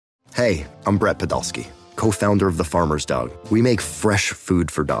Hey, I'm Brett Podolsky, co-founder of The Farmer's Dog. We make fresh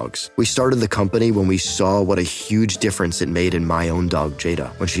food for dogs. We started the company when we saw what a huge difference it made in my own dog, Jada,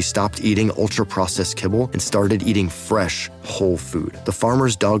 when she stopped eating ultra-processed kibble and started eating fresh, whole food. The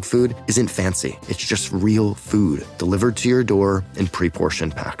Farmer's Dog food isn't fancy. It's just real food delivered to your door in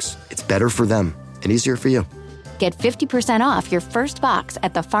pre-portioned packs. It's better for them and easier for you. Get 50% off your first box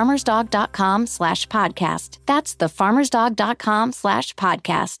at thefarmersdog.com/podcast. That's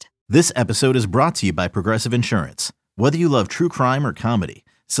thefarmersdog.com/podcast. This episode is brought to you by Progressive Insurance. Whether you love true crime or comedy,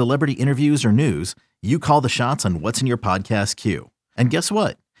 celebrity interviews or news, you call the shots on what's in your podcast queue. And guess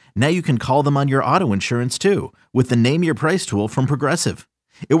what? Now you can call them on your auto insurance too with the Name Your Price tool from Progressive.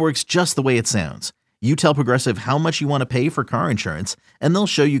 It works just the way it sounds. You tell Progressive how much you want to pay for car insurance, and they'll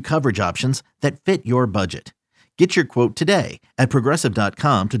show you coverage options that fit your budget. Get your quote today at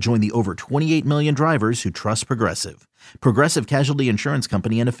Progressive.com to join the over 28 million drivers who trust Progressive. Progressive Casualty Insurance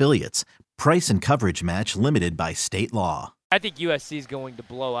Company and Affiliates. Price and coverage match limited by state law. I think USC is going to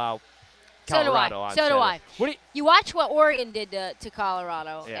blow out Colorado. So do I. You watch what Oregon did to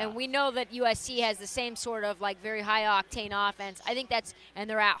Colorado, Yeah. and we know that USC has the same sort of like very high-octane offense. I think and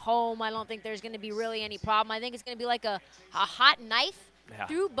they're at home. I don't think there's going to be really any problem. I think it's going to be like a hot knife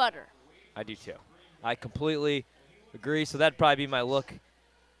through butter. I do too. I completely agree. So that'd probably be my look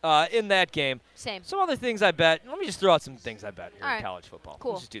in that game. Same. Some other things I bet. Let me just throw out some things I bet here in college football.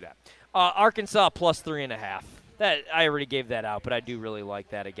 Cool. Let's just do that. Arkansas plus 3.5. That I already gave that out, but I do really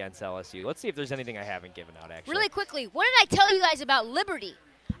like that against LSU. Let's see if there's anything I haven't given out, actually. Really quickly, what did I tell you guys about Liberty?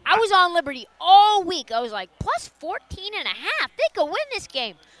 I was on Liberty all week. I was like, plus 14.5. They could win this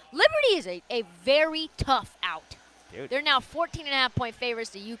game. Liberty is a very tough out. Dude. They're now 14.5-point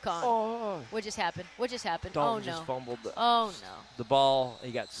favorites to UConn. Oh. What just happened? Dalton just fumbled the ball.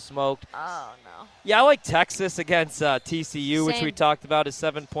 He got smoked. Oh, no. Yeah, I like Texas against TCU, which Same. we talked about as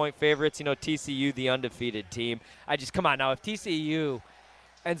 7-point favorites. You know, TCU, the undefeated team. Come on now. If TCU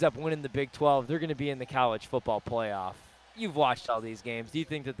ends up winning the Big 12, they're going to be in the college football playoff. You've watched all these games. Do you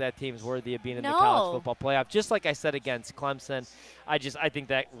think that team's worthy of being in the college football playoff? Just like I said against Clemson, I think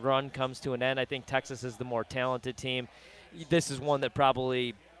that run comes to an end. I think Texas is the more talented team. This is one that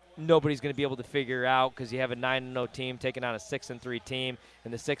probably nobody's going to be able to figure out because you have a 9-0 team taking on a 6-3 team,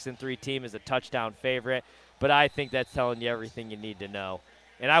 and the 6-3 team is a touchdown favorite. But I think that's telling you everything you need to know.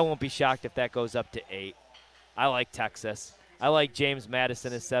 And I won't be shocked if that goes up to 8. I like Texas. I like James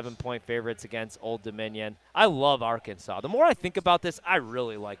Madison as 7-point favorites against Old Dominion. I love Arkansas. The more I think about this, I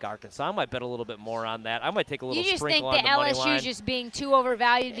really like Arkansas. I might bet a little bit more on that. I might take a little sprinkle on the money line. You just think that LSU is just being too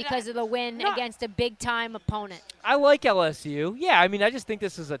overvalued because of the win against a big-time opponent. I like LSU. Yeah, I just think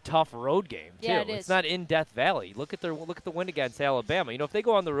this is a tough road game, too. Yeah, it is. It's not in Death Valley. Look at the win against Alabama. You know, if they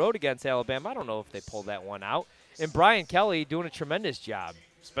go on the road against Alabama, I don't know if they pull that one out. And Brian Kelly doing a tremendous job,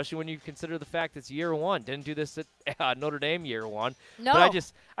 especially when you consider the fact it's year one. Didn't do this at Notre Dame year one. No. But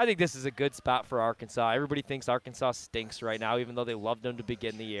I think this is a good spot for Arkansas. Everybody thinks Arkansas stinks right now, even though they loved them to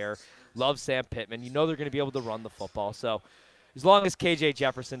begin the year. Love Sam Pittman. You know they're going to be able to run the football. So as long as KJ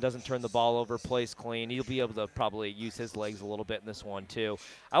Jefferson doesn't turn the ball over, plays clean, he'll be able to probably use his legs a little bit in this one too.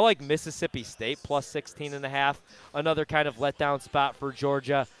 I like Mississippi State plus 16.5. Another kind of letdown spot for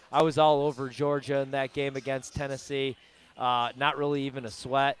Georgia. I was all over Georgia in that game against Tennessee. Not really even a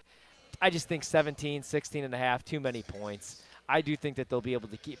sweat. I just think 17, 16.5, too many points. I do think that they'll be able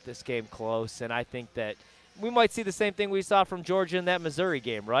to keep this game close, and I think that we might see the same thing we saw from Georgia in that Missouri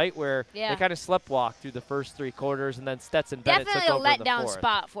game, right, where they kind of sleptwalked through the first 3 quarters, and then Stetson Bennett took over in the fourth. Definitely a letdown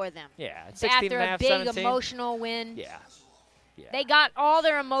spot for them. Yeah, after a big 17. emotional win. Yeah. They got all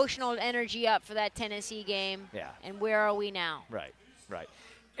their emotional energy up for that Tennessee game. Yeah. And where are we now? Right.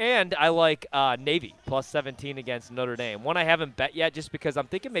 And I like Navy plus 17 against Notre Dame. One I haven't bet yet just because I'm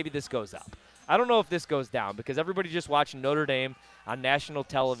thinking maybe this goes up. I don't know if this goes down because everybody just watching Notre Dame on national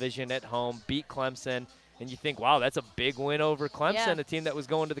television at home beat Clemson, and you think, wow, that's a big win over Clemson, a team that was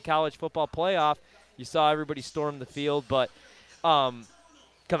going to the college football playoff. You saw everybody storm the field, but come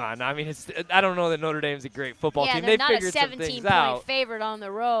on. I don't know that Notre Dame's a great football team. They're They figured some things out. not a 17-point favorite on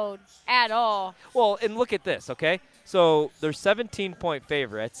the road at all. Well, and look at this, okay? So they're 17-point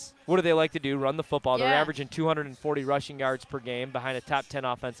favorites. What do they like to do? Run the football. They're averaging 240 rushing yards per game behind a top 10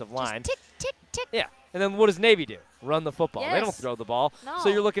 offensive line. Just tick, tick, tick. Yeah. And then what does Navy do? Run the football. Yes. They don't throw the ball. No. So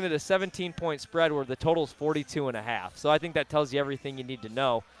you're looking at a 17-point spread where the total is 42.5. So I think that tells you everything you need to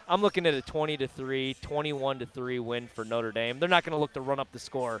know. I'm looking at a 20-3, 21-3 win for Notre Dame. They're not going to look to run up the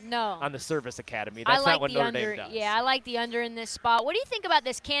score on the Service Academy. That's not what Notre Dame does. Yeah, I like the under in this spot. What do you think about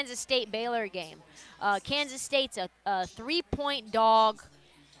this Kansas State-Baylor game? Kansas State's a 3-point dog.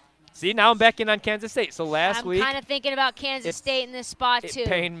 See, now I'm back in on Kansas State. So last week, I'm kind of thinking about Kansas State in this spot, too. It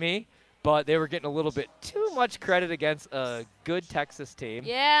pained me, but they were getting a little bit too much credit against a good Texas team.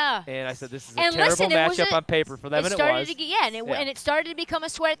 Yeah. And I said, this is a terrible matchup on paper for them, and it was. And it started to become a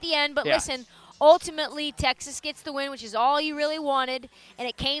sweat at the end. But listen, ultimately, Texas gets the win, which is all you really wanted, and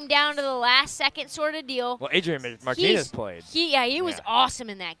it came down to the last-second sort of deal. Well, Adrian Martinez played. He was awesome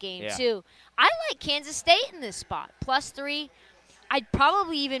in that game, too. I like Kansas State in this spot. +3. I'd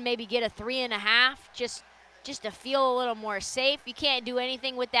probably even maybe get a 3.5 just to feel a little more safe. You can't do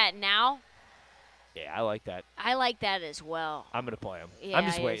anything with that now. Yeah, I like that. I like that as well. I'm going to play him. Yeah, I'm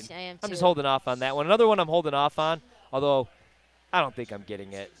just waiting. I am too. I'm just holding off on that one. Another one I'm holding off on, although I don't think I'm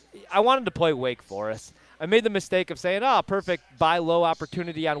getting it. I wanted to play Wake Forest. I made the mistake of saying, perfect buy low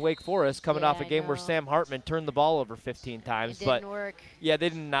opportunity on Wake Forest coming off a game where Sam Hartman turned the ball over 15 times. It didn't work. Yeah, they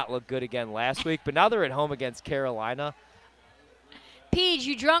did not look good again last week, but now they're at home against Carolina. Peach,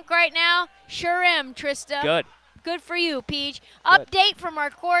 you drunk right now? Sure am, Trista. Good. Good for you, Peach. Update from our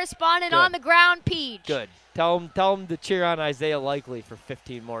correspondent on the ground, Peach. Good. Tell him to cheer on Isaiah Likely for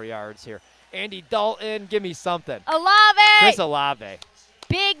 15 more yards here. Andy Dalton, give me something. Olave. Chris Olave.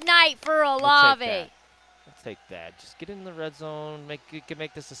 Big night for Olave. Let's take that. Just get in the red zone. You can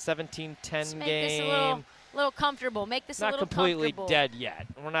make this a 17-10 Just make game. This a little comfortable. Make this a little comfortable. Not completely dead yet.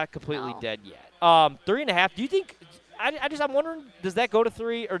 We're not completely dead yet. 3.5. Do you think? I'm wondering, does that go to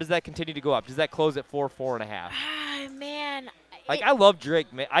 3 or does that continue to go up? Does that close at 4.5? Man. I love Drake.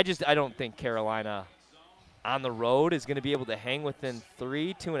 I don't think Carolina on the road is going to be able to hang within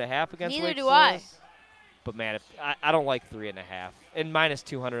 2.5 against Neither Wake do Forest. But, man, I don't like 3.5. And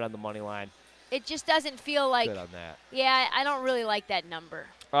 -200 on the money line. It just doesn't feel like. Good on that. Yeah, I don't really like that number.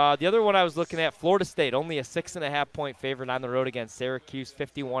 The other one I was looking at, Florida State, only a 6.5-point favorite on the road against Syracuse,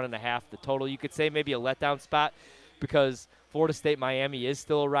 51.5 the total. You could say maybe a letdown spot because Florida State-Miami is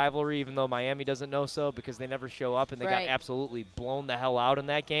still a rivalry, even though Miami doesn't know so because they never show up and they got absolutely blown the hell out in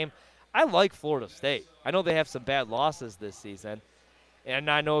that game. I like Florida State. I know they have some bad losses this season.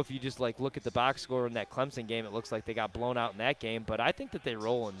 And I know if you just look at the box score in that Clemson game, it looks like they got blown out in that game. But I think that they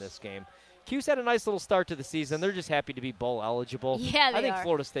roll in this game. Q's had a nice little start to the season. They're just happy to be bowl eligible. Yeah, I think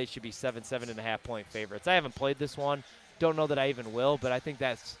Florida State should be 7.5-point favorites. I haven't played this one. Don't know that I even will, but I think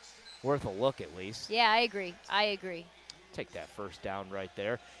that's worth a look at least. Yeah, I agree. Take that first down right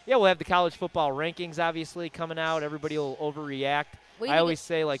there. Yeah, we'll have the college football rankings obviously coming out. Everybody will overreact. I always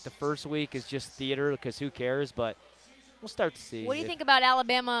say the first week is just theater because who cares, but we'll start to see. What do you think about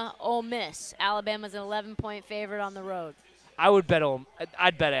Alabama Ole Miss? Alabama's an 11-point favorite on the road. I'd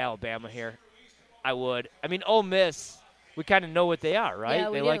bet Alabama here. I would. I mean, Ole Miss, we kind of know what they are, right? Yeah,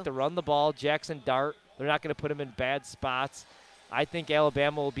 they like to run the ball. Jackson Dart, they're not going to put them in bad spots. I think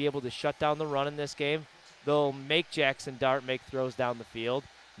Alabama will be able to shut down the run in this game. They'll make Jackson Dart make throws down the field.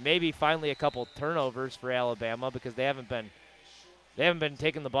 Maybe finally a couple turnovers for Alabama because they haven't been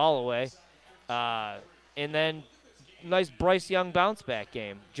taking the ball away. And then nice Bryce Young bounce back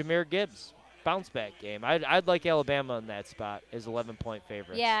game. Jahmyr Gibbs bounce back game. I'd like Alabama in that spot as 11-point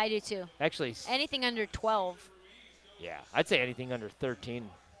favorites. Yeah, I do too. Actually, anything under 12. Yeah, I'd say anything under 13.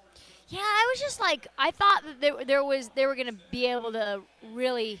 Yeah, I was just I thought that they were going to be able to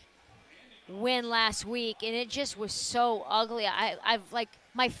really win last week, and it just was so ugly. I've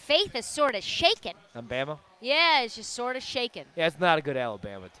my faith is sort of shaken. On Bama? Yeah, it's just sort of shaken. Yeah, it's not a good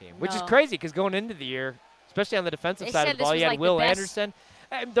Alabama team, which is crazy because going into the year, especially on the defensive side of the ball, you had Will Anderson.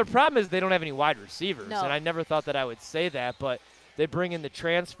 The problem is they don't have any wide receivers, and I never thought that I would say that, but they bring in the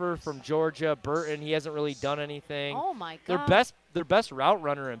transfer from Georgia, Burton. He hasn't really done anything. Oh, my God. Their best route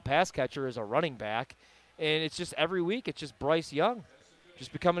runner and pass catcher is a running back, and it's just every week it's just Bryce Young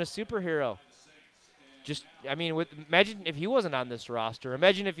just becoming a superhero. Imagine if he wasn't on this roster.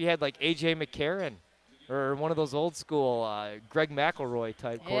 Imagine if you had A.J. McCarron or one of those old school Greg McElroy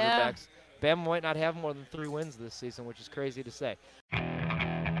type quarterbacks. Bama might not have more than 3 wins this season, which is crazy to say.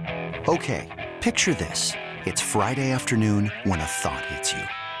 Okay, picture this. It's Friday afternoon when a thought hits you.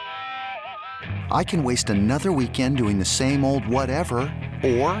 I can waste another weekend doing the same old whatever,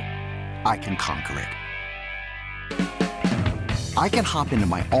 or I can conquer it. I can hop into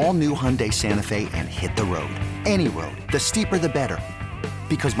my all-new Hyundai Santa Fe and hit the road. Any road. The steeper, the better.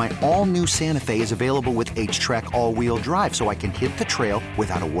 Because my all-new Santa Fe is available with H-Track all-wheel drive, so I can hit the trail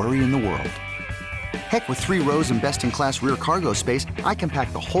without a worry in the world. Heck, with 3 rows and best-in-class rear cargo space, I can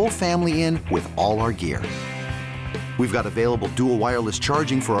pack the whole family in with all our gear. We've got available dual wireless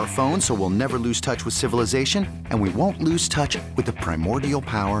charging for our phones, so we'll never lose touch with civilization, and we won't lose touch with the primordial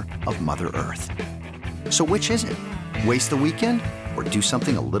power of Mother Earth. So which is it? Waste the weekend or do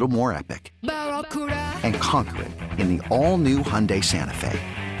something a little more epic? And conquer it in the all-new Hyundai Santa Fe.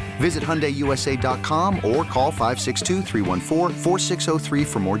 Visit HyundaiUSA.com or call 562-314-4603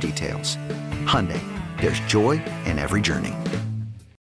 for more details. Hyundai, there's joy in every journey.